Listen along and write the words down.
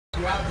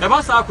The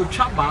boss I could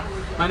chop back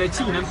and a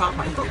chin and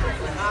papa.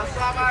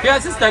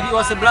 Yes, sister, he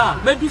was a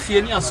blah, maybe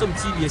fear me as some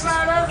tedious.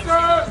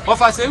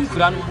 Of us,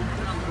 Unculano.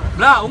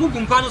 Blah,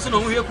 Umukumpanos and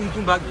Omu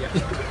Kumbaga.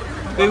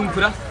 The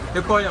Umpra,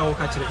 the Koya or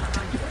Catcher.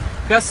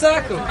 The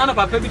circle, and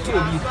about baby to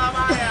me.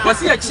 Was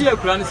he a cheer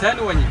grants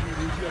anyway?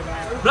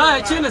 Blah,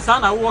 a chin is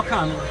on a walk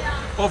on.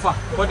 Offer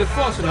for the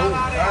force of the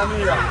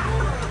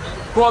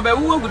for the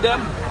woman with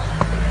them.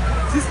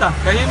 Sister,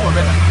 can you know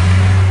better?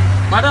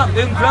 Madam,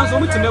 then grants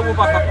only to know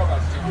papa.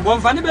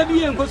 One funny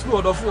baby and goes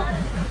to the four.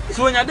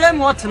 So when you're there,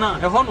 what now?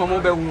 A home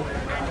mobile.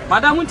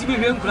 Madam won't be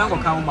very grand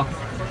or come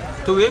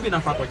to live in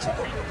a faculty.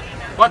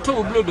 What to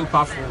blow the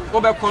puff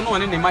over Cono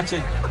and any match.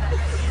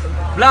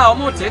 Blah,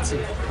 more tetty.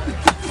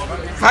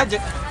 Fudge.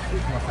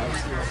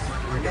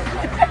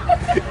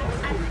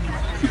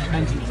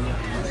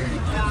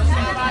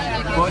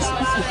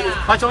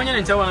 Patch on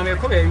and tell me,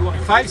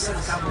 5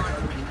 6.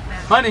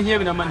 Money here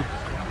with the money.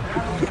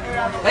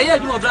 I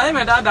had you a blind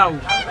at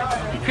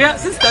that. Here,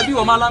 sister, you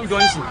or Malam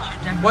Johnson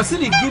was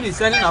silly guinea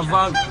selling a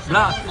valve,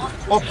 black,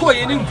 or coy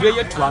any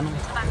gray to one.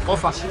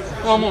 Offer,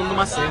 no more, no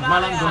must say,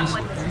 Malam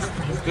Johnson.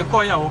 The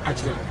coya or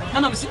catch them.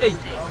 And I'm saying,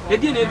 they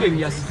didn't baby,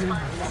 yes.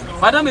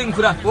 Madame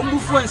Incura, one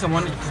move for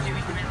someone.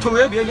 To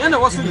where the end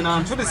was to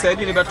the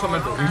said in about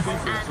tomato. And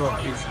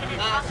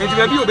to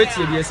be a bit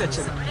here, yes,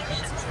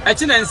 I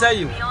didn't say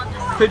you.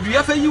 Could you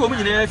ever you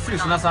woman in a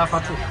fish and as a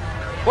fatu?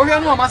 Oh, you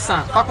know, my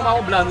son,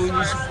 Pacoma Blan, we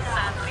use.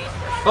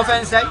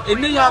 Offense,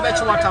 and may have bet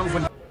you what time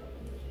for.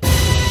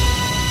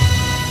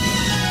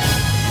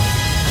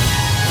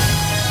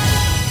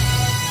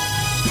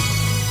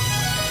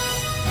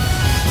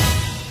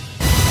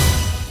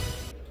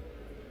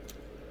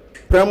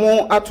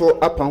 Premo ato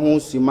apaho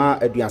sima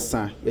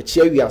aduasa ye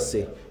chia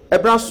wiase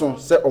ebraso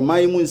se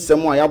oman mu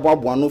nsem a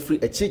yaboaboa no firi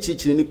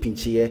achichichiri ni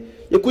pinchie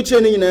ye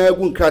kuchie ni nyina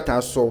agu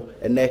nkrata so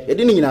ene ye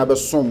de ni nyina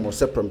besom mo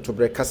se prem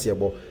tobre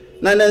kasebo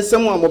na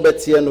nsem a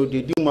mobetie no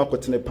de di mu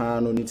akotene pa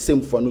no ni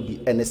semfo no bi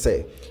ene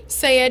se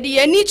ye de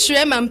ye ni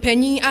kire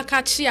mampanyin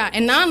akache a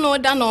ena no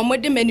da na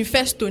omode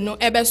manifesto no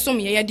ebesom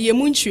ye de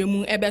emu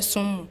nchiremu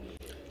ebesom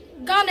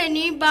Ghana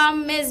ni ba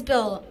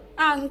Mizbel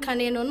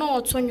Allegation no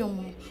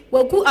otonyomo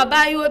wagu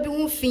abayo bi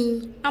hu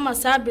fin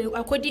amasabre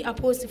akodi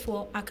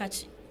apostle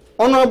akachi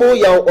Honorable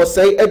yaw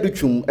osai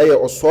adutwum eye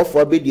osofo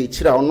abedi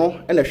akira ono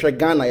ene hwe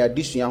Ghana ya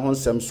disua ho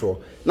nsem so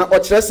na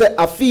okire se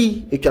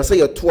afi etwase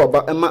ye to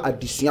oba ema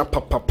adisua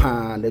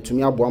papapa na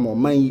tumi aboa ma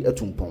man yi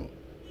atumpon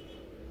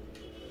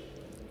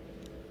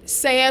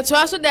Say to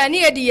aso da ne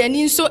ye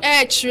ni so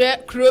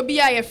kire kro bi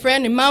a ye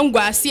friend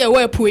mangwa ase e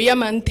wa puye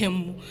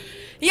mantem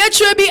ye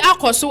kire bi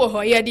akoso wo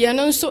ho ye de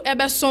no nso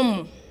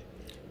ebesom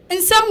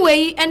In some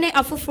way, any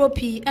afufro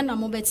P and a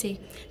mobete.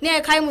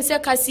 Near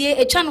Kaimuse Cassie,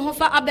 a channel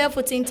hofer abel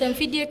for Tintin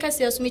video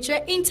Cassius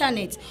Mitre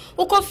internet.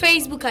 Uko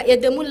Facebook at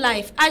Edemu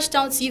Live,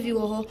 Ashtown TV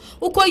or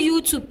Uko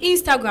YouTube,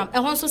 Instagram,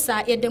 and also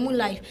sa Edemu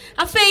Live.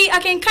 A fay I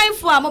can kind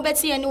for a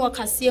mobete and no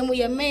Cassia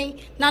Muya May,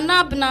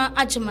 Nanabna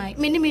Ajamai,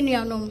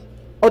 Minimiano.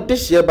 Or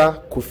this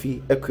yeba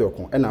Kofi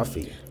Ekyoko and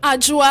Afi.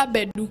 Ajua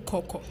Bedu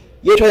Coco.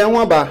 Ye try and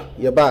waba,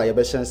 yeba,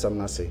 yebeshan some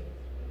nase.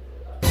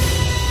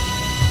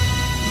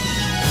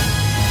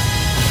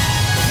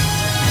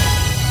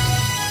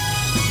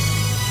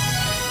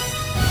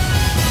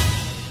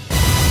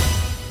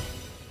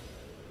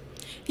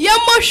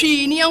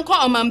 Yamoshi ni yanko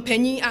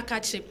omampanyin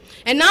akache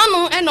ena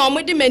no ena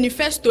omode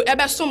manifesto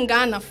ebesom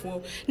Ghana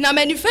fo na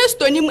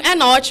manifesto nim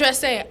ena o kire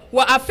se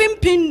wo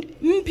afempim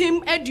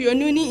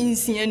aduonu ni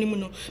insia nim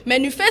no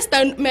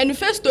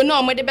manifesto na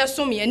omode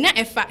besom ye na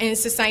efa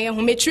ensesan ye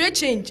ho metire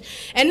change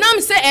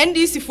enam se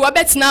NDC fo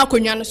betena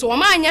akonwa no so o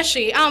ma anya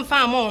hwe amfa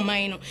ama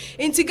oman no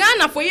enti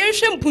Ghana fo ye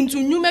hwe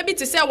mpuntunwuma bi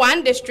te se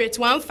one district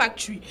one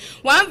factory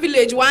one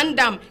village one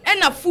dam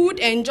ena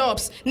food and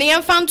jobs na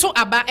yemfa nto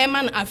aba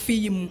ema na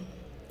afi mu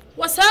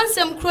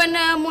Wasansem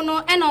krona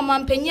muno ena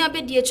omampanya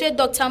bedi eche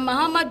Dr.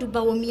 Muhammadu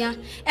Bawumia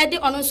ede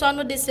ono so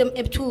ano desem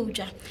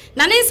etuja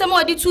na ne nsem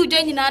odi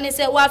tuja nyina ne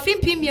se wa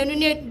fimpim mienu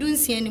ne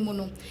dunsia ni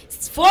muno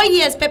 4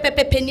 years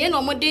pepepepe ne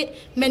no mode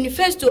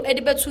manifesto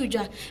ede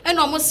betuja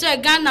ena omo sre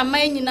Ghana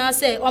man nyina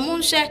se omo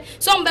nhwe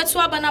so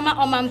mbeto abana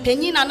ma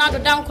omampanyi na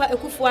nadoda nkwa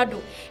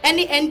ekufuado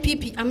ene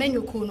NPP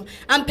amanyoko no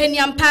ampani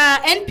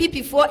ampa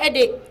NPP for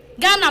ede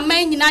Ghana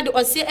man nyina de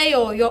ose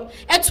eyoyo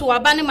eto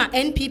aba ne ma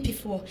NPP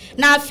fo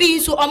na afi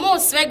so omo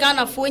sre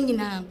Ghana fo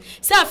nyina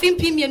se afi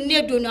mpimie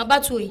ne do no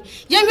abatoi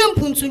yehwe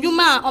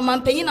mpuntunwuma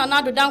omampanyi na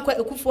nado dankwa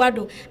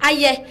ekufuado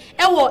aye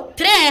ewo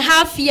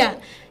 3.5 year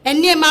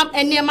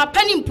enema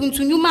pani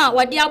mpuntunwuma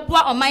wade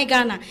aboa oman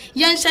Ghana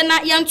yenhye na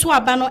yento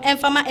aba no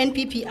emfama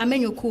NPP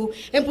amanyoko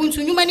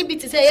mpuntunwuma ni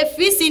biti se ye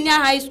free senior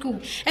high school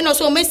eno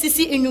so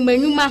mesisi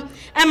enwumanwuma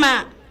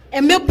ama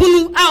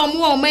emebunu a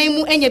oman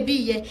mu enya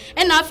biye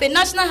ena afi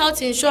national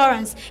health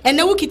insurance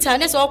ena wukita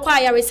ne so kwa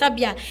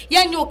yaresabia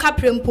yenye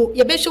okaprempo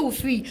ye behwe wo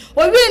free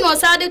owi no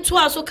sade to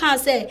aso kan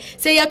se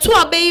ye to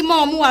abai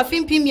ma omo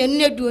afimpim ye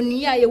ne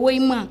duoni ya ye wo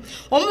ima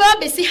omo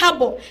abesi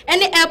habo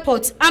ene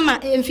airport ama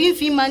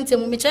mfimfim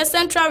mantem me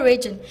central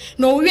region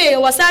no wi ye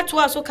wasa to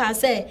aso kan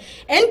se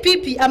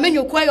NPP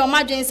amenyoko ayo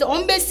madwen se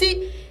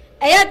ombesi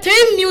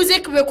 3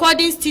 music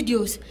recording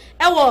studios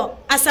ewo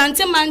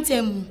Asante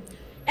Mountain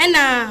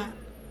and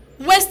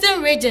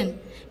Western region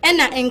and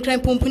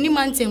Enkran Pumpuni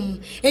Mountain.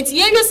 Enti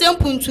ye yo sem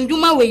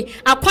puntunduma we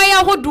akwan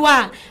ahodo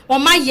a o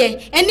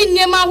maye eni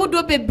nyema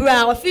ahodo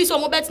bebra office o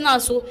mo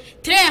betina so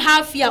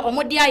 3.5 year o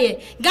mo de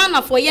aye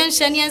Ghana for yen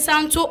hye ne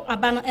ensanto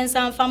aba no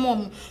ensan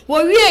famom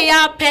wo wie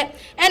ya pe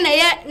ena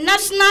ye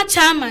national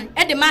chairman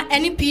e de ma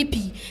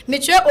NPP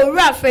metre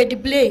owura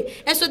Fred Blay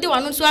enso de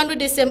wano so ando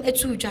de sem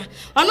etudwa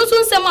ono so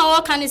nsem a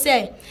wo kan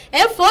say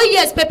 4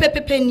 years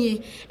pepe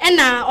ni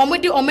ena o mo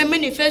de o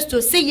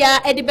manifesto say ya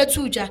e de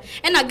betudwa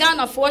ena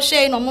Ghana for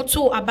hye no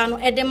moto aba no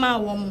edema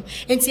wom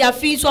enti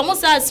afi so mo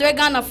sa sere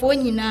Ghana fo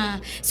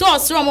nyina so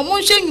osro mo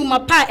nhwe nyuma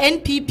pa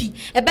NPP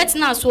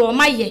ebetina so o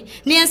maye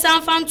ne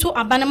ensan fanto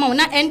aba na ma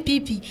na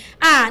NPP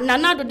na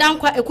nado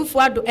dankwa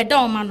ekufuado eda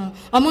o ma no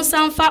o mo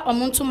sanfa o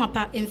mo nto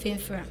mapa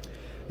emfemfra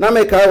na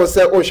make I was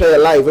say o share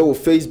live on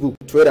Facebook,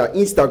 Twitter,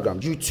 Instagram,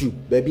 YouTube,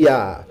 baby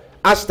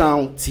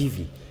Ashtown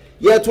TV.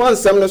 Yet one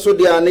sem so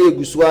dia na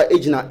egusua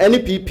ejina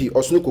NPP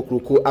osunu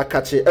kokroko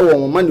akache e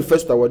wo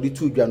manifesto awadi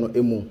tudwa no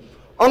emu.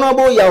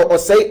 Honorable ya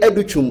osai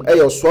educhum e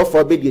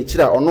yosofo be de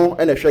kira ono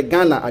e na hwe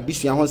Ghana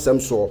adisua ho nsem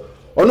so.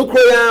 Ono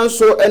kroya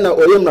nso e na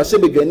oyem na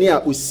sebegani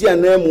a osia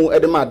na mu e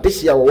de ma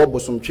adehia wo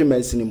bosomtwe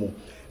mansini mu.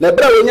 Na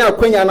bra wonya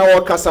akwanya na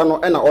wo kasa no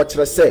e na o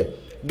kire se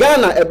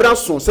Ghana ebra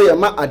so se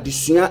yema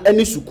adesua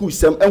ani suku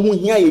sem ehu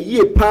hia ye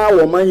yie pa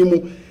wo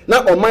manyimu na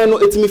oman no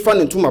etimi fa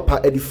ne ntuma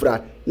pa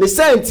edifra ne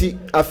santi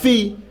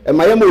afi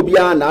emayema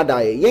obia na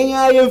adaye yen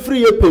ayen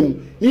free yepem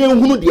ne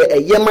yenhunu de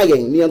eyema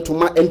yen ne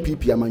ntuma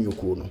NPP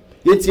amanyoko no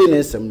yetie ne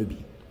nsem no bi.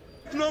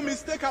 No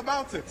mistake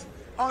about it.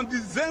 On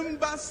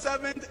December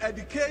 7th,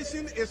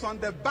 education is on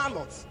the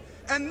ballot,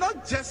 and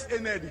not just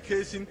any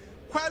education,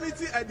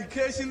 quality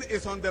education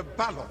is on the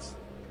ballot.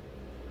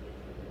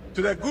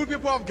 To the good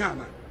people of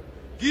Ghana,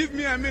 give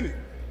me a minute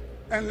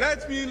and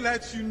let me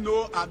let you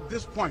know at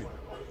this point,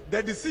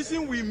 the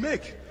decision we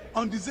make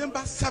on December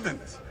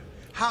 7th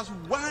has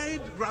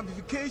wide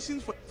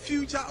ramifications for the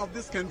future of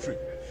this country.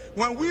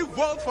 When we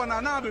vote for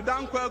Nana Addo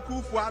Dankwa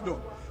Akufo-Addo,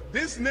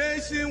 this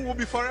nation will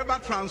be forever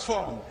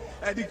transformed.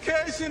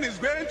 Education is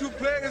going to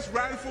play its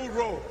rightful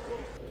role.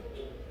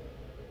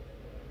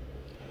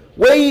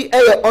 Wey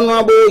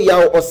Honorable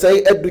Yao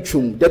Osei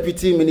Educhum,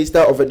 Deputy Minister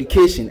of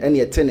Education, and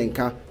ye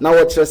tenenka. Na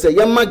what say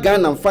Yama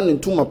Ghana fan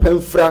ntuma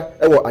pemfra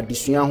ewo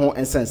adesua ho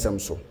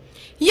ensensem so.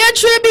 Ye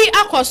trebi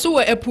akwaso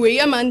wo epue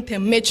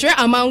yamantem metre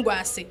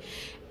amangwase.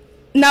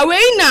 Na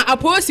wei na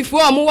aposifo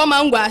omo wa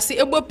mangwase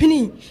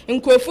ebopini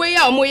nkofo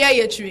ya omo ya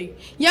yetre.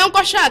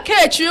 Yankosha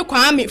ka etre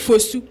kwame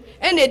fosu.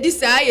 Ene di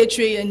saa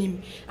yetre yanim.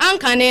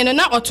 Anka ne no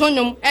na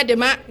otonyom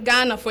edema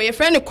Ghana for ye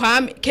friend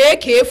kwame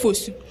KK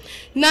fosu.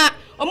 Na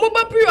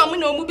omuba pri omu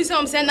na omu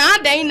bisa se na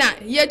adan na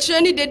ye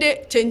kire ni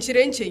dede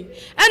chenchire nchei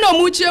ana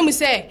omu kire mu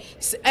se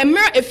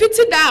emre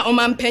efiti da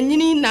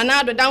omampanyini na na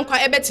Addo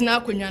Dankwa ebetina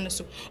akonwa no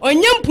so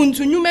onye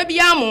mpuntunwuma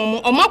bia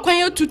amomo omakwan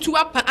etutu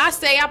apa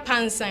asai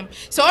apansam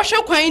se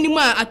ohwe kwan ni mu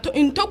a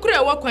ntokura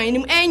ewo kwan ni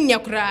mu enya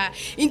kura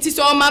nti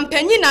se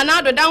omampanyi na na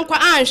Addo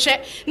Dankwa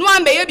anhwe no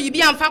ameye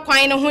bibia amfa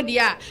kwan ne ho de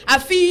a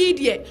afi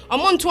de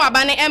omonto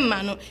aba ne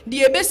emma no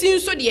de ebesi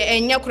nso de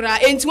enya kura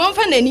enti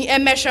wonfa nani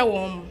emehwe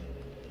won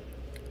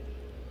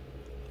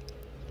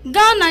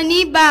Ghana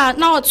ni ba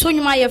na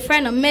otonyuma ye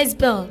friend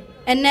Mizbel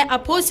ene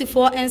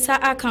aposifo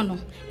ensa akano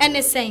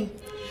ene sen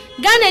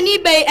Ghana ni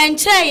be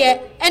encheye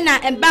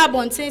ena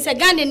embabonten se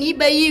Ghana ni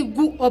be yi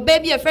gu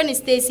obaby ye friend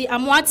Stacy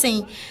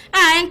Amoateng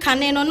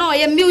enkane no na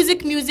ye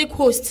music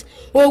host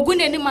ogu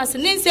neni mas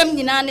ne nsem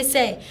nyina ne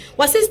se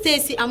wase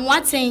Stacy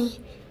Amoateng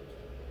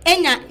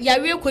enya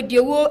yare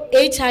kodiewo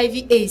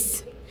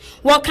HIV/AIDS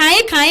wo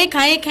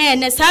kan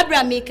ne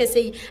sabra make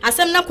say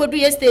asem na kodu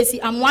ye Stacy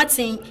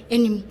Amoateng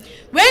enim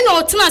we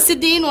no tena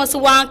sidin no so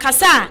wan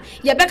kasa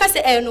ye beka se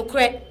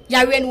enokre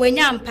yare no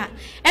wanyampa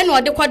e no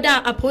de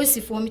koda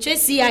aposifo me che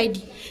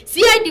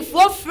CID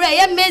for frɛ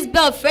ye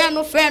Mizbel frɛ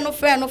no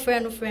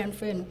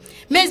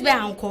Mizbel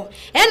anko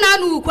e na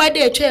no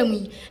kwada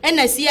atwam e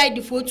na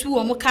CID for tu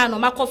wo ka no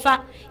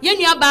makofa ye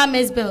nua ba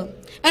Mizbel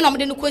e no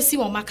mde no kosi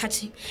wo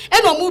makachi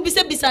e no mu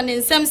bisa ne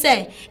nsɛm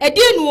sɛ e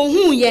de no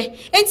ohun ye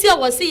enti a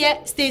wo se ye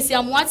Stacy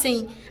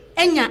Amoateng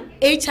enya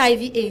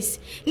HIV/AIDS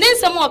ne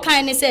nsɛm o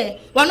kan ne sɛ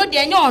wano de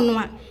enya ono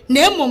a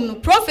na emom no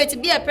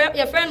prophet bi ye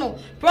frɛ no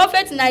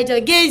prophet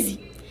Nigel Gazi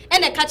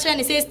ene ka kire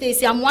ne sɛ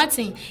Stacy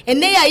Amoateng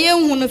ene ya ye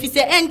hu no fi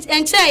sɛ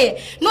encheye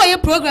no ye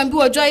program bi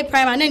wo Joy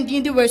Prime na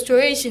ndi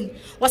restoration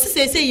wo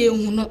se ye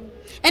hu no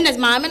ene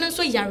maame no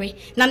so yare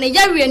na ne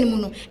yare animu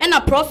no ena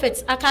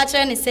prophet aka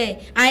kire ne sɛ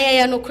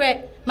ayeye no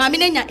kre maame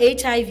na nya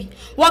HIV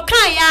wo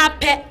kan ya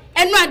pɛ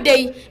enu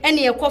adai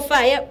ene ye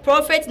kofa ye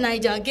prophet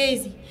Nigel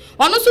Gazi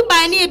wano so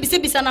ba ni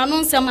ebisebisa na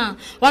no nsem a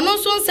wano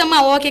so nsem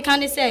a wo keka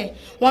ne se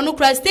wano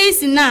kra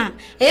Stacy na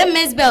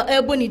Mizbel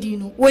ebonidi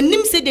no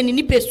wonim se de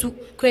ni pesu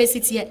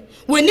krasitie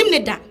wonim ne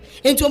da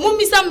enti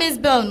omumbisa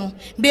Mizbel no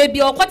baby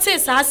okote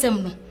sa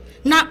asem no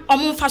na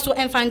omfa so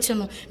enfanche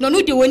no no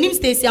no de wonim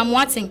Stacy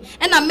Amoateng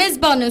and na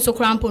Mizbel no so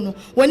krampo no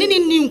woni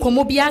ni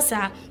nkomo bia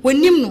sa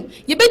wonim no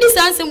ye bedi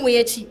sansem we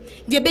yachi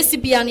de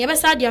besi bia no ye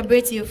besa de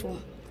abretiefo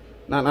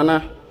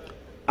na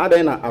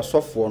adan na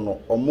asofo no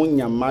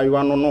omunya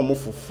mayewa no no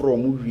omfoforo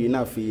omuwie na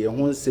afi ye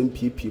ho nsem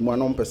pipi mu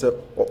anom pese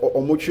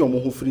omotwe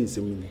omo firi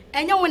nsem ni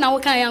enye wo na wo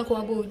kan yanko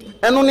abodi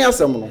eno ne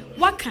asem no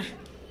waka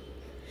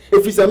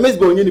efisa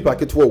Mizbel onye ni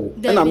paketo wo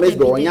na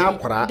Mizbel onya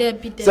akwara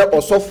se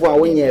osofo a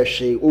wonye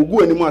ehwe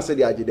ogu animu ase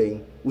de ageden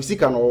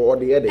usika no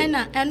ode ye de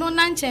eno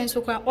na nchen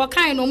so kwa o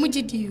kan no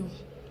omugidi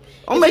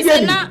o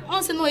omagidi na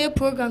onse no ye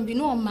program bi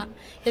no oma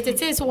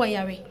yetete so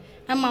wayare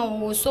ama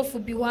wo sofu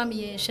bi wa me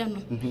ye hye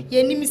no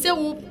ye nim se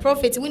wo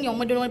prophet woni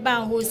omode no ba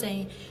ho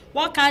sen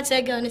wo ka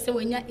che girl ne se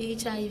wonya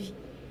HIV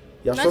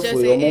ya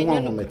sofu yo mo ho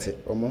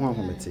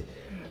ahomete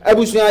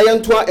abusua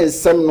yentoa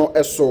ensem no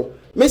eso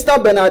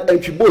Mr. Bernard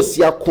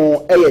Antwibosia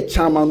kon eye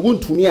chairman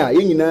wuntuni a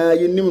yenyina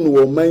yenim no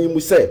wo man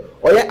mu se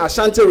oye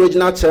Ashanti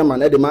regional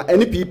chairman edema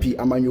NPP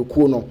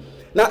amanyokuo no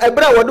na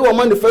ebra wode wo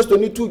manifesto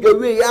ni tu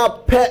gwe ya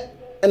pe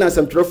na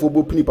semtrefo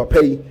bopini papa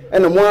yi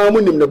na mo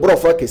amunim ne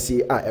brofo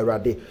akesi a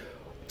erade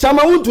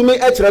chama wuntumi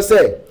ekire se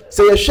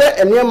ye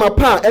hwe enema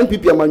pa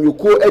NPP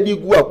amanyokuo edi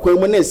gu akwan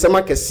mu ne nsem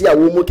akesi a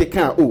wo mu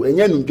keka o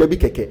enya nundwa bi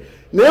keke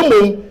na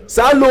emom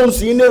sa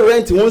loans yi ne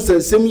rent won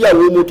sensem ya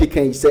wo mu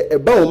keka se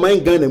eba o man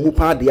Ghana mu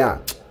pa de a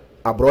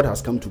abroad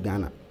has come to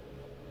Ghana.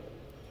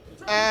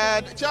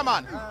 And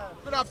Chairman,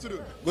 good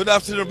afternoon. Good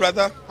afternoon,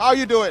 brother. How are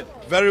you doing?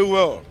 Very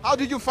well. How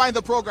did you find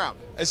the program?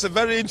 It's a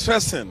very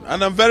interesting,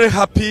 and I'm very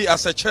happy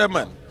as a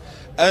chairman.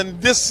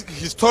 And this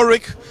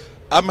historic,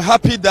 I'm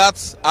happy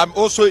that I'm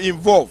also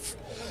involved.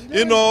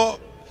 You know,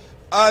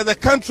 the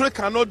country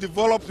cannot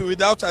develop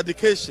without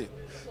education.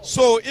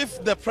 So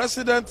if the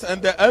president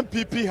and the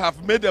MPP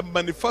have made a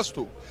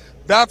manifesto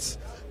that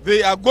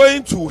they are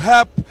going to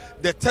help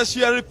the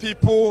tertiary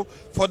people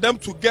for them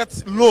to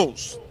get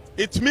loans,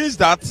 it means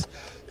that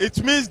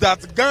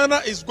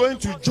Ghana is going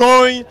to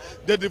join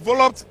the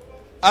developed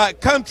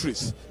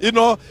countries, you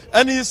know.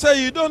 And he said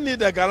you don't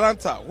need a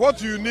guarantor.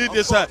 What you need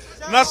is a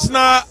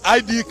national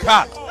ID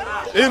card,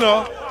 you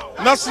know,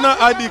 national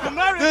ID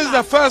card. This is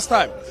the first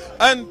time.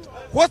 And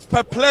what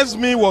perplexed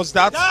me was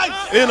that,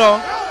 you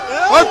know,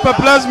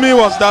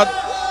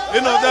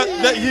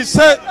 that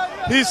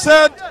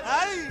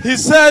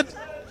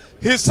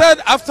he said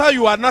after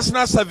your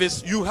national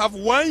service, you have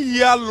 1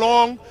 year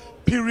long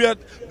period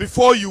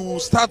before you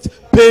start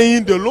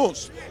paying the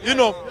loans. You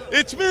know,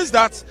 it means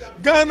that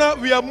Ghana,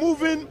 we are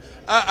moving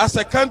as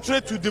a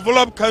country to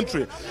develop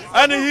country.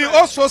 And he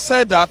also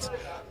said that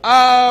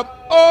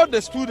all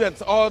the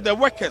students or the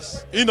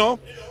workers, you know,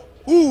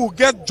 who will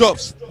get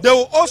jobs, they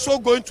will also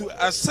going to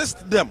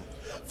assist them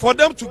for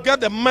them to get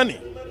the money,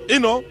 you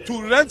know,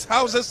 to rent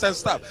houses and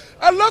stuff.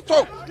 A lot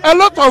of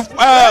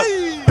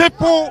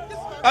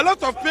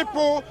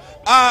people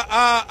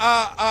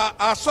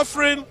are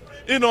suffering,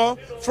 you know,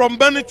 from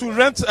money to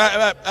rent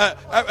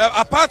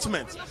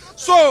apartments.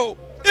 So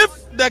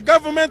if the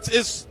government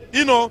is,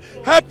 you know,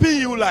 helping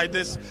you like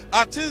this,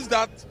 I think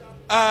that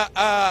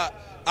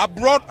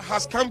abroad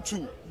has come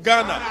to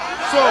Ghana.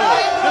 So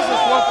this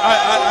is what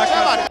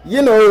I can.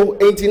 You know,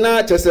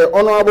 89 chese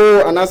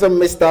honorable and as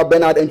Mr.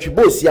 Bernard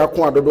Antwibosia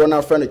kwa dodo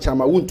na friend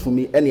chama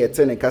wuntumi ene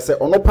etene ka se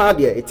ono pa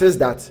de it is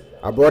that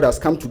abroad has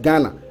come to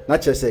Ghana. Na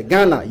chese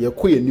Ghana ye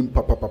ko yenim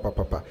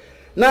papa.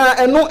 Na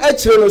eno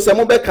ekire no se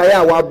mo be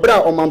kaya wa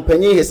bra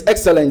omampanyi His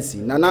Excellency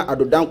Nana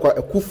Adodankwa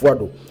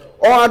Akufo-Addo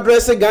o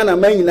address Ghana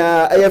man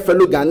nyina eye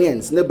fellow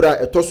Ghanaians ne bra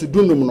etosu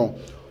dunum no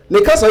ne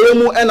kasa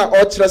yemu ena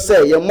o kire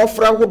se ye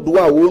mofra hodo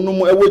a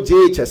wonum ewo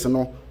JHS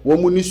no wo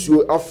mu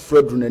nisuo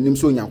afradru nanim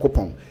so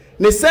Nyankopon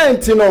ne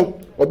senti no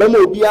obema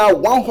obia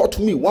one hot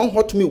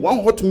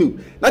meal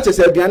na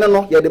chese aduane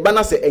no ye de ba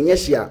na se enye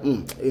hia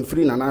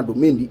efiri Nana Ado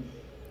mendi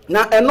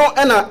na eno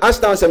ena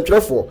Ashtown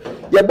Series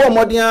ye bo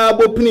modern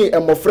abopini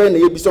emofre na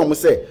ye bi so mo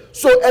se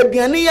so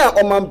aduane ya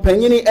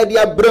omampanyini e de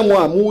abremu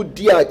a mu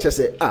di a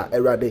chese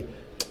erade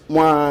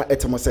mo a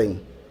etemo sen.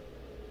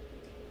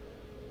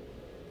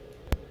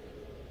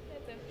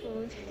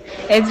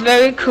 It's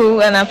very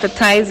cool and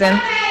appetizing.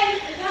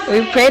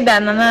 We pray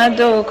that Nana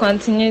Ado will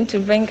continue to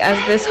bring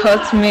us this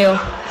hot meal,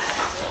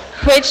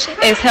 which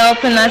is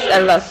helping us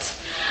a lot.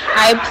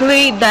 I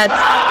plead that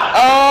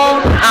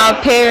all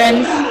our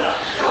parents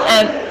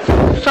and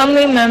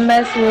family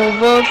members will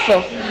vote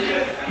for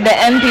the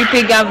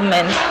MPP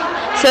government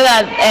so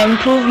that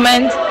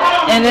improvement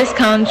in this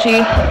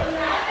country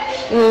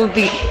will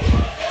be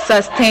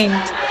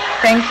sustained.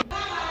 Thank you.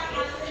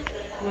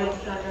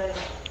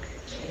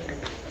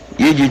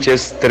 You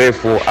just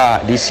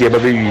 3-4 this year,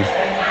 baby.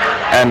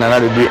 And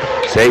another bit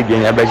say, "Be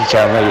a better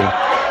child."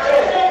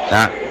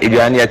 Now, if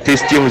you are near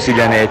testing, you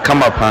can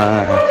come up.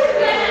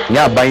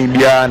 Ya buying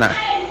Biana,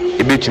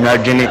 a bit to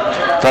imagine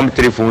from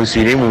 3-4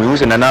 city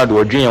moves and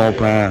another dream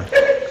open.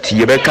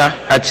 Tibeka,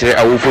 actually,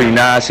 I will for you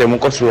now, say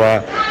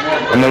Mokosua,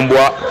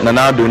 Namboa,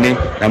 Nanadoni,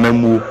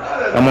 Namemu,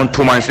 among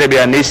 2 months, maybe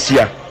a next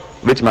year,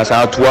 which must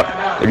out to what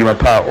you my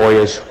power or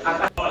yes.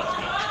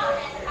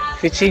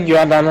 fichi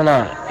juada no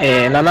na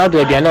nana do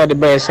aduane de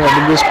ba yesi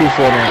na de school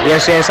for no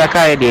yes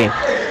aka de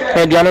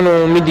aduane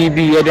no midi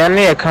bi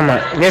aduane e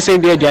kama yes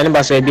bi aduane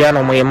ba so bia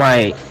no mo ye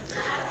mai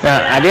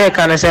na ade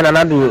ka na se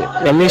nana do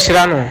na mi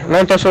hira no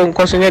no to so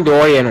nkoso nye de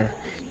oye no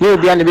ye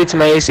obi an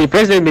betima yesi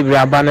president bi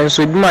aba na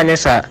so bi ma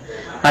nyesa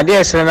ade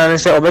ese na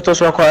se obeto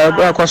so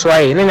ko so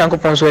aye ne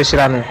nyankopon so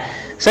hira no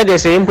said they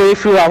say impo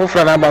free wa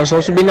afofra na banso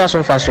so bi na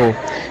so fa so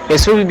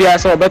eso bi bia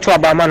se obeto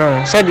aba ma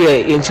no said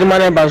they enchirima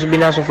na banso bi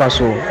na so fa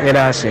so ne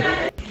da ase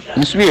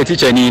nsu bi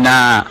teacher ni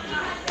na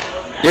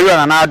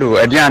yero na ado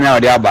aduane a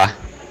ode aba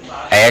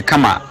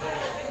kama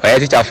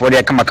teacher for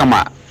de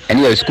kama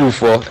ene ya school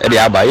for de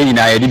aba ye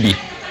nyina ye bi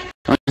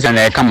onse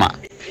na kama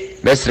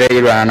besre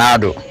yero na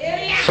ado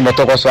so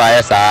botoko so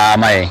ayesa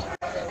mai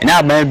ina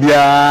aba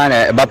bia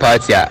na ba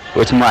party a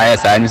otumo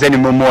ayesa ni se ni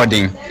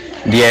modern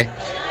de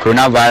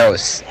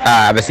coronavirus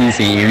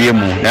abesinsi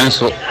iriemu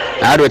nanso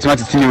na ado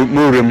otimati ni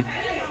murem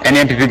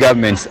NPP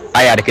government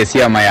aya de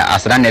kesia maya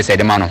asana na ese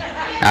de ma no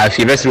na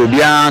fi besre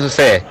obia so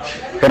se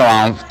kono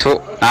an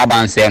to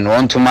abanse no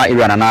ontuma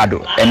irana na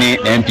ado ene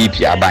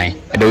NPP aban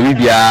de obi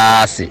bia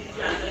ase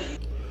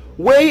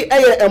wei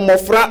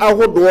emofra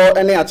ahodo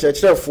ene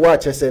akyerkyerefo a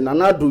kyese na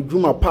na do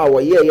dwuma pa wo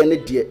ye ne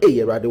de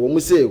eyerade wo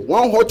mu se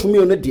one hot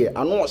meal ne de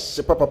ano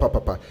hye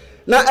papa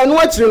na eno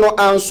akiri no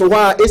anso ho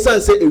a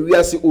esanse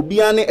ewiase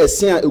obia ne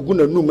ese a egu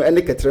nanum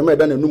ene ketrema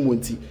da nanum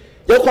nti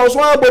ye konso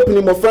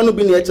abopini mofra no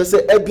bi ne kyese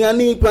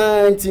aduane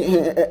pa nti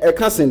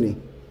ekaseni.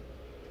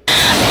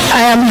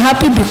 I am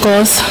happy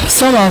because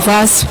some of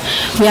us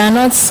we are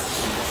not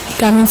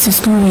coming to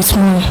school with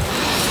money,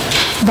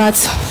 but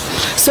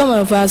some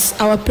of us,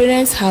 our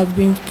parents have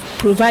been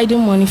providing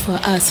money for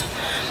us,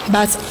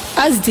 but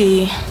as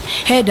they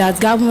heard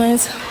that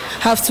governments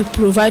have to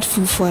provide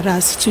food for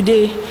us,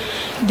 today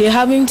they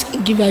haven't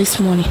given us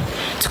money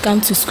to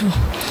come to school.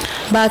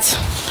 But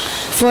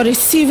for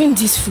receiving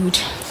this food,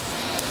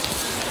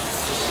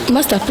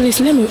 Master,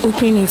 please let me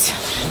open it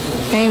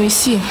and we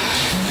see.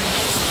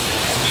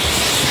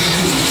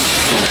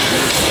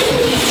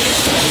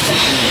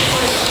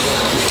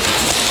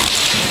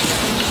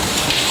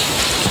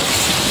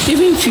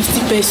 Even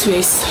 50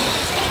 pesos,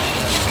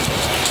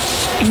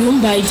 you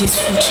won't buy this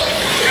food.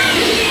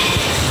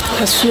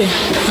 I swear,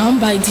 I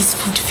won't buy this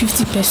food,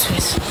 50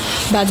 pesos.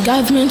 But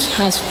government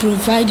has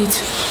provided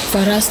for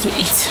us to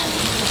eat.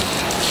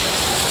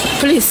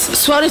 Please,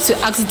 sorry to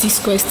ask this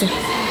question.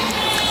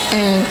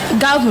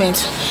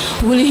 Government,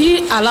 will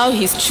he allow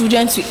his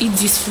children to eat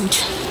this food?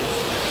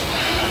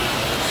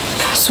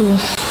 So you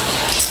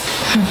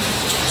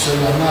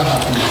are not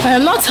happy? I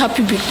am not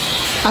happy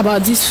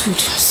about this food,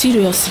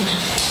 seriously.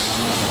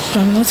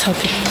 I'm not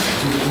happy.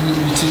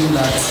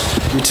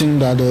 You think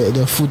that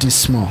the food is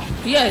small?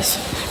 Yes,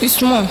 it's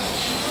small.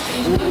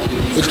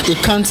 It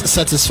can't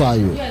satisfy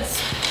you?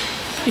 Yes.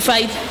 If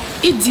I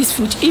eat this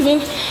food,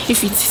 even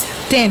if it's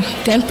 10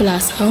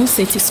 plus, I won't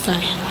satisfy.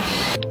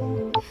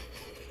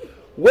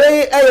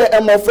 Wey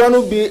emofra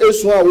no bi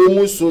esu a wo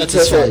mu su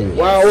tese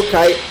wa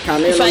okay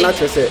kan no na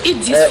tese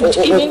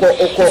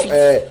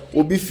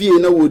obi fie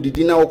na wo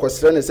didi na wo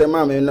kosere ne se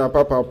ma me na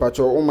papa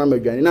pacho o ma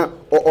madwane na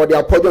o de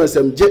apodon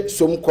sem je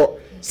somko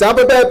sa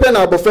bebe pe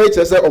na abofa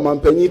tese o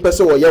mampanyi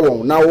pese wo ye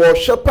won na wo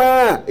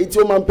hwepa eti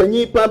o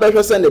mampanyi pa be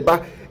hwe se ne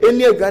ba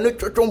eni adwane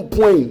twotwo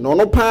point no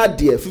no pa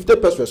de 50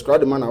 pesos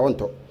crowd man na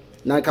wonto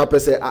na ka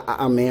pese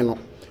amen no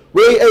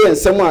wey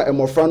nsem a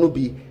emofra no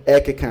bi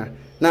ekeka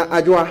na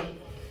adwoa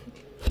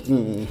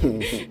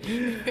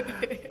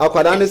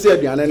akwada ne se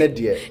aduane ne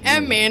de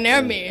amen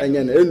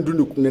enye na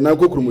endu ne na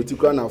kokromoti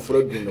kra na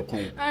afro du ne kon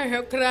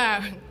ahwe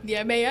kra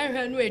de be ya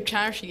hwe no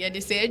atwa hwe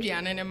de se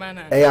aduane ne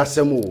mana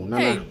asem o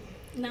na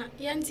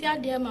yanti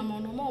ade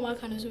mama no ma o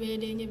maka no so be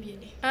de nya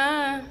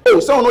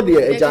biele so no de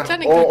eja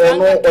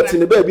no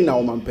otine ba bi na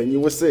o mampanyi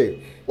wo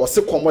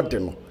se komode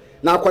no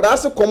na akwada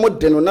se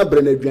komode no na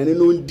bre na aduane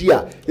no ndi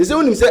a ese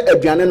wonim se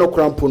aduane no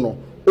krampo no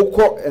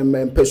uko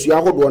mpesua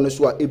hodo no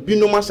so a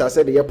ebinom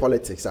ahyase de ye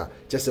politics a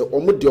chese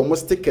omo de omo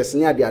stickers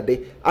ne ade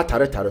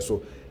atare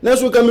so na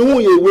so ka me hu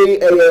ye we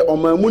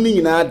omamu ni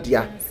nyina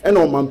adea e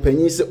na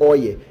omampanyi se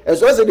oye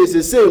eso se de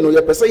se no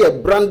ye pese ye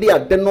brand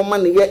ade no ma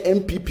ne ye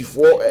MPP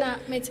for na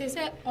me te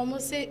se omo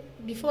se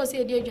before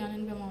se de adwane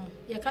no be mo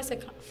ye ka se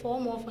for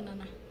mo for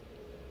nana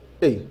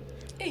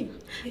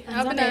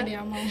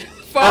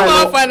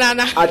abana for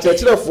nana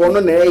achechirefo no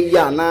na e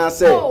ya na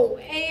se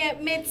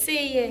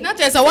mete na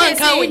te se wan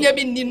ka wonya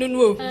bi ni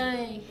no o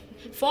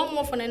for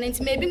mo for nana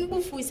nti maybe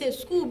mbufu se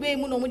school be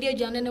mu no mo de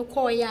adwane ne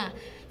call ya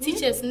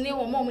teachers ne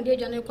wo mo de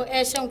adwane ko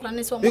e hye nkra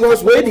ne se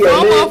because we dey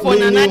for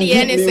nana de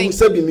anything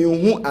se bi mi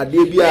hu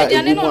ade bi a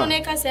adwane no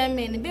ne ka se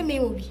me ne be me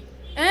obi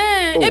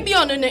e bi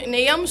ono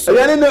ne yam so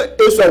adwane no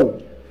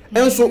eso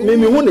enso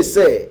mimi hu ne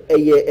se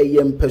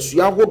eye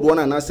mpasua hodo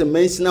na na se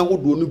mansina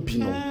hodo no bi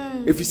no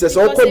efise se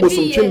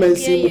okobosum twe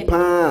mansin mu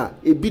pa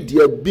ebi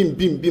de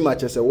bim a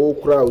chese wo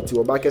kura oti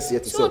wo ba kese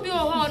yete se so bi o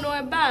ho no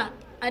e ba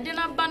ade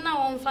na ba na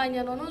won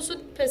fanya no so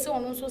pese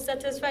won so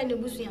satisfy ne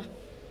busua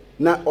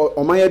na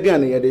o man ya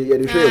duane ye de hwe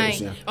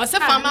busua o se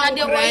fama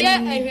de wo ye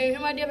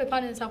ehwehwema de be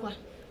pa ne nsakwa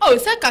Oh,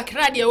 say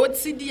kakra de what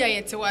see dia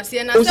yete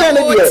wase na say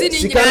what see ni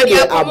nyina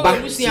dia aba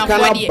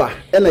sikana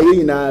ba na ye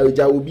nyina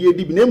oja obi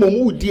edi bi na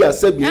mom udi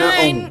asabi na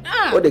on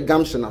o de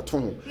gamtion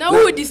aton na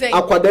udi say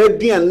akwada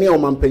dian ne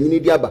omampanyini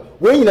di aba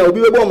we nyina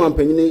obi bebo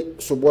omampanyini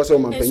sobo se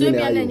omampanyini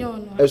ayo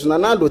eso na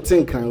na do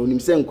tinkan onim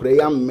se nkura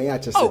ya mme ya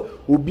chese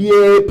obi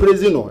e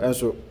prezino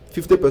enso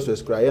 50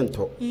 pesos kra ye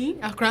nto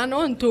akra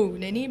no nto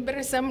nani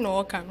beresem no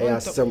oka no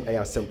nto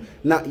ayasem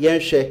na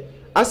yenhwe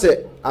ase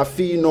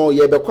afi no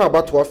ye bekọ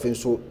abato afi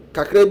so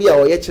kakra bi a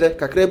oye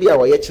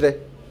kire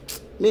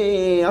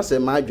me ase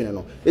ma adwene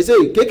no e say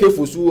keke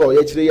fosu a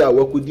oye kire ya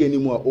wakodi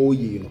animu a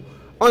oyi no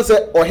on se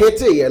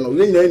ohete ye no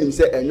we nyina nim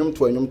se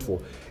enwomto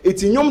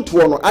eti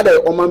nwomto no ada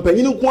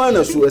omampanyini ku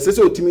ana so ese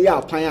se otimi ya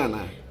atwan ana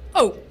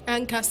oh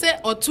anka se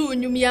otu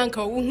nyum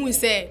yanka wo hu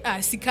se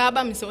sika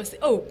ba me se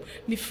oh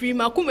me free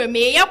makuma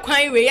me ya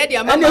kwan we ya de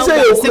amama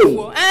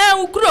sefo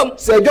ukrom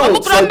se John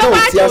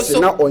tiase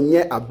na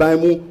onye aban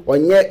mu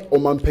onye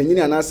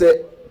omampanyini ana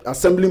se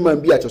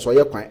assemblyman bi a cheso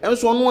ye kwan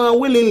enso no a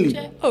willingly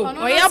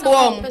oya bo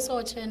om person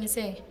o che ni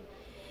say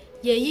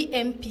ye yi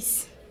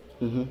MPs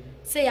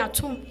say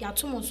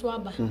yatum so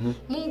aba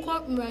monko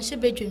mrahye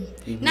bedwem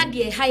na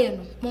de haye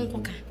no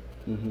monko ka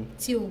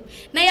tio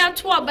na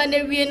yato aba na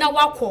wie na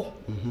wakọ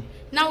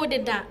na wo de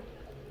da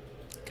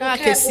ka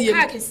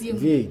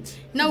kesiem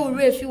na wo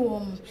refi wo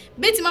mo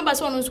beti ma ba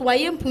so no so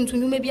waye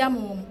mpuntunwuma bi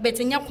amom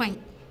betenya kwan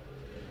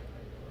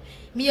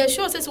mi ye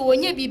sure say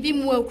wonye bibi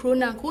mu akro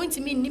na ko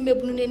ntimi nni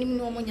mebunu nanim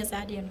no omonya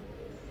saade no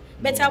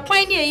beta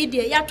kwan ne yi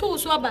de ya to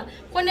so aba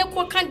ko ne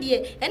ko ka de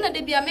e na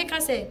de bia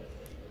meka say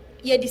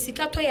ye di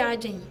sika to ya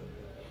agen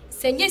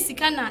senye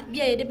sika na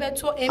bia ye de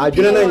beto MP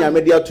adwene na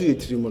nyame de ato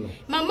yetiri mu no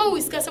mama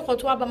wisika se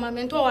koto aba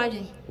mama nto wa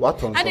agen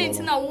waton ade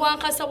ntina wo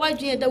anka sa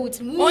wadwen da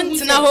wutiri mu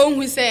ntina ho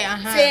hu say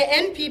aha say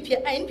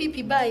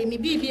NPP ba e mi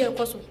bibi e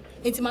koso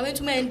enti mama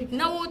ntuma NPP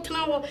na wo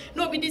tena wo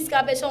na obi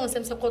disika be sha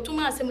wonsem se koto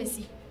ma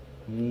asemasi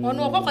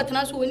ono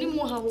okokotena so oni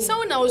mu ha wo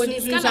so na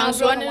osusu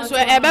so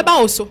ebeba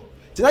oso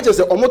tina che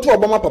se omoto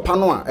obama papa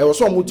no a e wo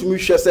so omotumi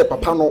hwe se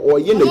papa no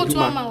oye na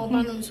djuma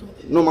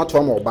no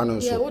mato ma oba no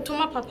nso ye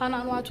wotoma papa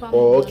na no ato ama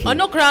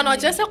ono kra no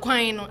che se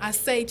kwan no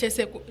asai che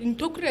se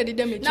ntokura de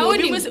dem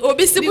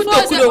obi sibu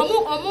tokuro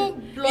omo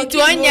block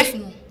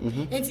no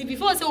enti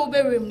before say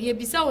oberem ye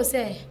bisa wo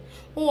say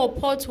wo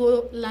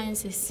portal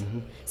licenses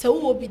say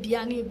wo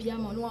bibia na bibia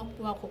ma no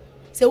akọ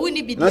se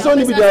woni bi na so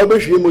ni bi da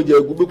obehwe moja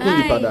agu beku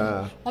ni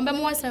pada ombe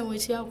mo wasan we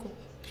chi akọ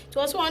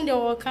to so one dey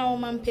o kan o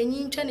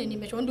mampanyin twa na ni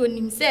me on do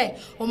nim se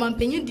o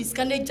mampanyin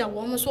disconnect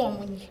wo mo so o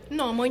monye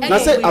no o monye na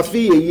se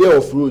afi a year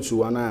of fruit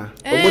wana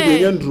o mo de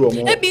nyanduro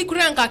mo e bi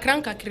kura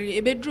nkakra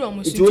e be duro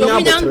mo so to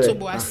mo nyanto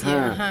bo ase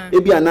e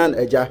bi anan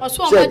eja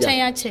so o ma chen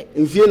ya che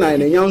mfie na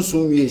na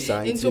nyanso wie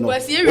sa nti bo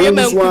ase e wie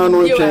ma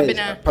ku ye wa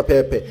bena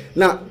papepe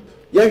na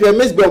ye hwe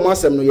Mizbel mo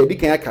asem no ye di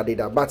kan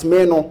akadeda but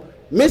me no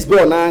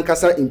Mizbel na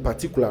ankasa in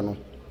particular no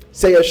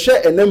say ye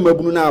share enam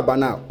mabunu na aba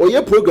na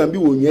oye program bi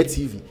wo nya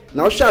TV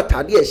na o sha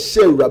atade e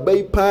share uraba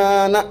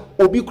ipa na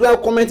obi kura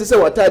comment say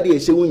watade e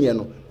she wunye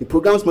no the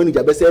programs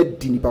manager be say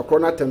di nipa kro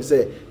na tem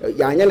say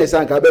ya anya ne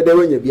san ka be de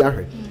wanya bi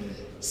ahwe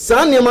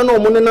san ne ma na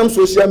omo nenam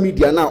social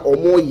media na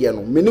omo ye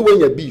no me ne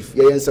wanya beef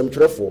ye ensem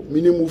twerefo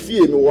me ne mu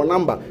fie me wo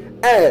number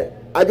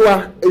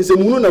adwa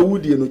ensemunu na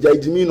wudie no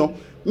jajimi no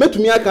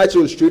metumi aka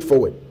che straight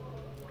forward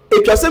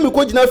etwase me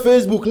ko gina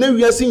Facebook na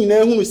wiase nyina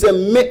ehunu se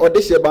me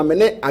odehye ba me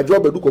ne adwo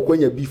bedu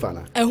kokonya bifa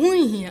na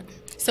ehun hia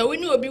se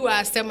woni obi wa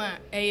asem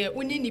a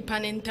woni nipa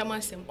ne ntam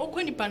asem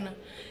okọ nipa na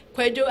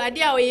kwadwo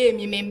ade a oye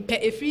mi mempe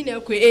efiri na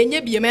ko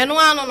enye bie me no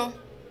ano no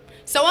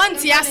se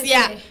wonti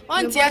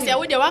ase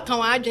wo de waka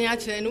wa adwen a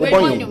kire no we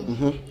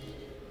nyom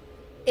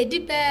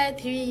edipe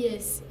 3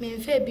 years me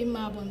mfa bi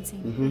ma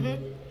bontin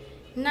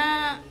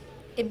na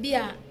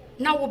ebia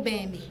na wo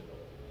ben me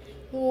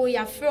wo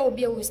ya frɛ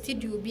obi a wo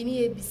studio bi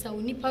ni ebisa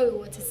wo nipa we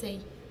wo te sei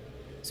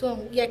so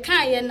ye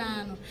kan ye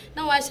na no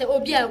na wa hye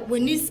obi a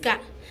woni ska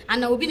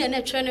ana obi na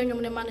na twɛ no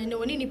nwom ne ma no ne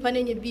woni nipa na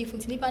nya beef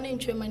nti nipa na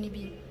ntwɛ ma ne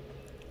bi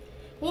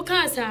wo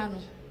kan sa no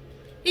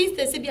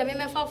instead bi a me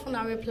mefa fo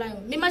na reply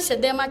me ma hye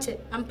dem a che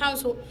ampan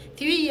so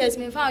 3 years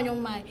me fa nwom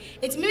mai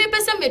eti me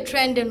pese me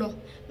trend no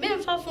me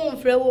mfa fo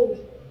mfrɛ wo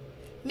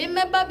me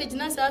meba be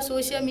gina sa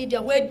social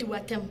media we di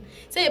watem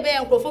say ye be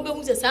enkrofo be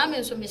hu se sa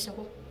me so me hye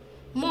ho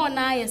more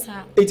na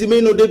yesa eti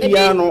me no de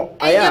bia no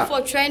aya for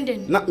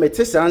trending na me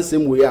te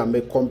sansem we ya me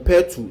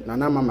compare to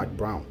Nana Mama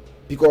Brown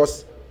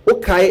because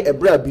okay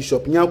ebra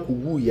bishop nya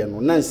kuwu ye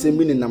no na nsem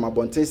ni na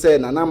mabonten say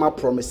Nana Ma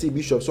promise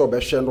bishop so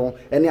obehwe no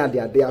ene ade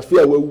afi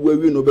a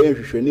wawu no be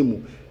nhwehwani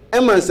mu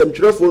ema nsem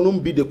twerefo no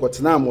bi de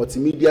kotena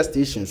multimedia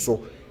station so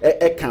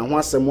kan ho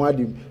asem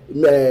ade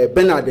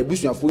Bernard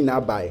ebusuafo na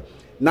abae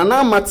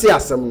Nana Mate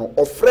asem no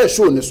o fresh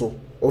show ni so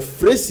o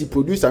fresh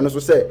producer no so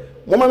say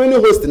mama me ni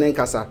host ne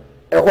nkasa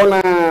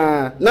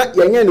ehona na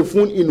yenye ne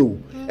phone ino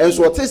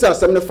enso otese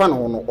asem ne fa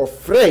no no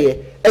ofreye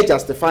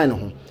justify no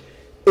ho.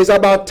 It's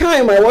about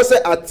time I was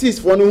an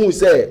artist for no who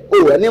say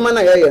oh enema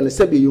na ye ne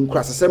se be yun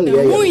krasa asem ne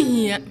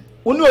ye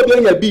uni obi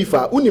anya beef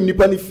a unim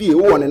nipa ne fie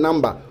wo ne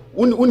number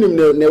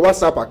unim ne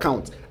WhatsApp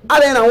account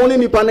Ade na woni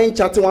nipa na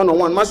chat one on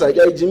one masa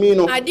ga Jimmy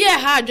no. Ade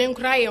ha adwen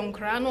kra ye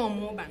nkra na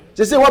omo ba.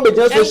 Se say what be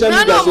just social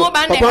media so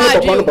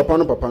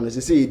papa no se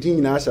say edin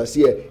nyina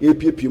asase e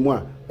piepie mu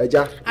a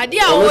eja. Ade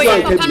a wo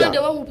ye papa no de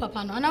wo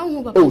papa no ana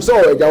wo papa. Oh so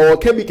eja wo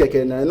ka bi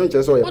keke na no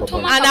nche so ye papa.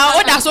 Ana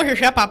o da so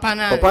hwehwe papa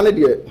na. Papa no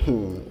de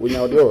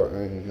wonya ode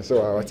o so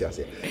wa ti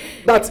ase.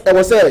 That e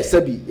was say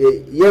sabi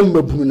ye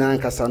mbabunu na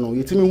nkasa no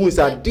yetimi hu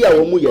say ade a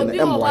wo mu ye na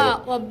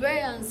emwa.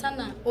 Obre ansa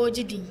na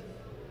ojidi.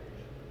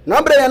 Na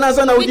bre ya na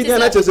ansa na ojidi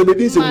na chese be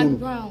din se mu.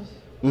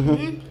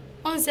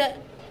 On say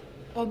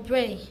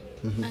obre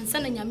ansa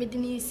na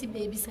nyamedini si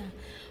baby sa.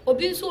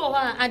 Obi nso wo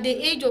ha at the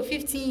age of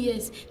 15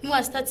 years no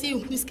was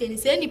starting huskeni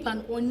say nipa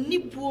no onni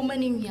buo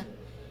mani nwia.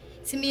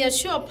 Si me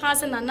sure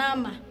pass na na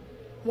ama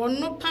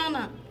wonno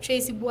pana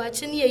Tracy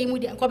Buachi ne yi mu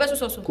de ko be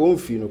so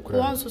konfi no kura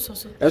won so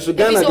enso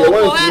Ghana de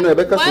wan fi no e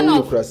be ka so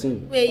no kura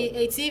sin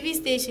we TV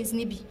stations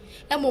ni bi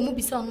e mo mu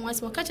bi sa on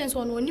asem ka chen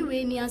so no oni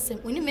we ni asem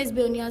oni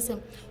Mizbel ni asem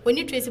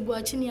oni Tracy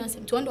Buachi ni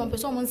asem to on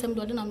person on nsem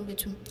do de na no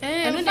betum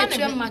eno na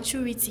try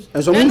maturity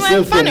enso mu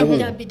nsem fa ne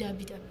bida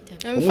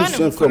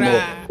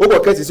o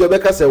kesi se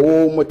obeka se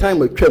wo mo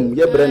time atwam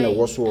ye bre na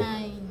wo so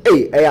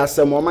e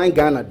asem o man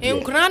Ghana de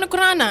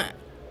nkran na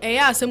e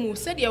ya asem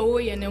se de wo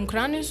ye ne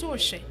nkran so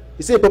hye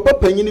ise papa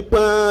panyini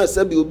pa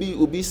sabi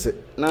obi se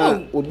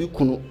na obi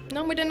kunu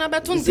na mo de na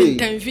beto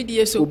ntentan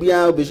video so obi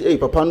a obi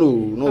papa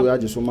no we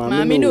age so ma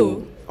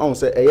no on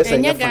se eye se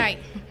nyafa e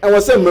wo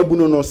se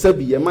mabuno no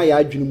sabi ye ma ya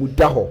adwene mu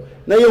da ho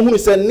na ye hunu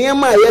se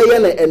niam a ye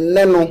na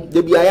enne no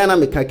de bia ya na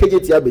meka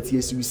kegeti abeti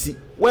esiwisi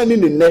wani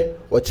ne nne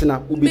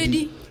ochina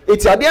obedi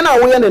eti ade na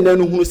wo ye ne nne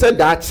no hunu se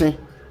daache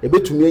e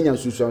betumi anya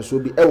nsusuanso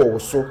bi e wo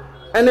so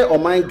ene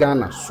oman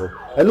Ghana so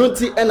eno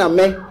nti ena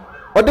me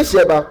ode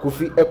sheba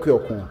kofi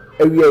ekweokon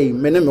awie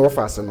me ne me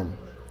wofa asenom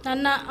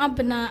nana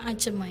abna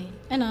achemai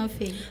ena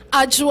afi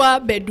ajua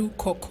bedu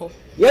koko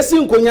yesi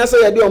nkonya se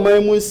ye de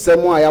oman mu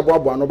nsem a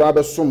yaboabo no ba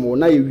besom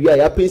na ye wi a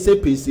ya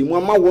pense mu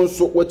ama won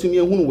so watumi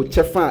ehunu wo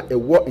chefa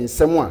ewo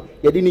nsem a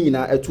ye de ni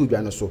nyina atu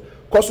dwane so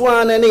koso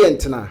ana ne ye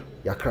ntena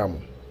yakra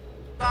mo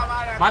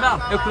madam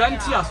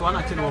ekuranti aso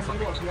ana kene wofa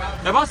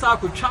e ba sa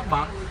akotwa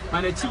ba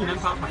na na chi ne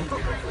papa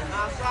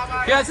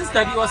ya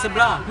sister bi was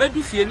bra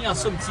medu fie ni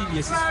asom TV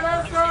esi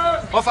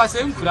ofa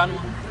se nkura no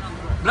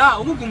bra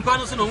omugumpa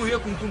no so no hwe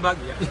kunkum bag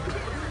ya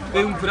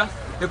e nkura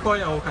e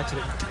koya wo ka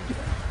kire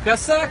the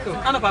circle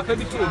ana papa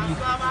bi to obi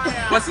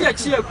wasi ya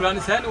chi ekura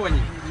no sa ne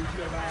wonye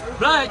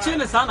bra ya chi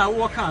ne sa na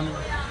wo ka no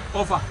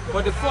ofa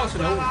for the force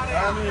na wo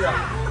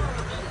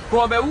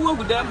ko be wo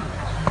gudam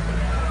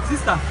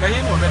sister ka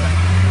hin wo beta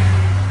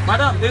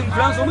madam e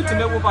nkura so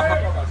mutime wo papa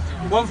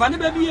won fa ne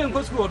ba bi ye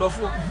nkosku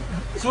odofo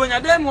so nya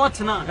dem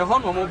wotena e ho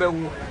no mo be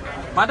wo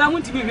madam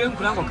ntimi hwe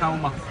nkura nkoka wo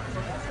ma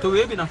to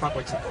we bi na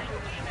fakoche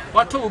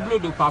wato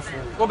oblodo pafo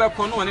wo be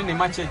kono one ne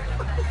mache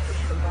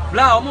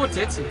bla o mo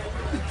tete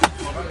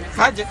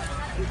faje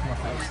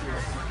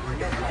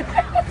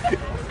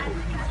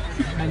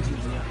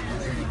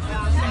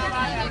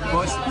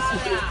boss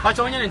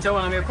pacho nya nche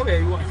wana me ko be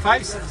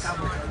 5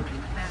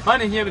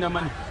 money here bi na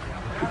money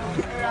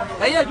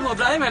ayi du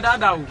obla me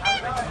dada wo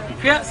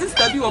hwe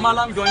sister bi wo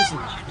malam johnson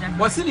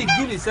wasi ni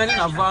gini selling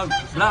na val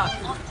bla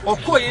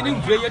okoye ni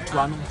ngre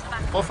yetua no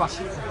offer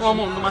wo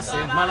mo no ma se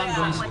malam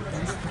johnson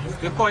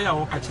e koya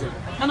wo ka kire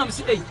na me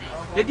si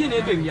e di na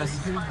ebe wiase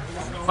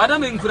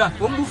madam nkura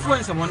wo mbufu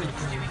ensemo ne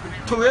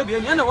to we bi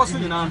anya na wo so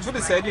nyina to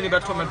de say di ne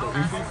beto me do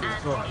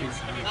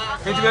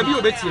enti be bi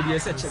obetie bi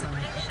ese kire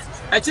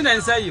e chi na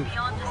nsa yi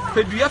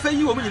pedua fa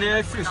yi wo mu nyina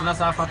afiri so na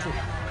sa afato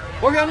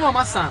wo hwe no o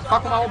ma san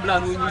fakoma wo bla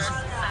no onyi su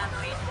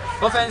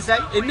offense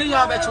enne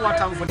ya be chi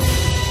watamfo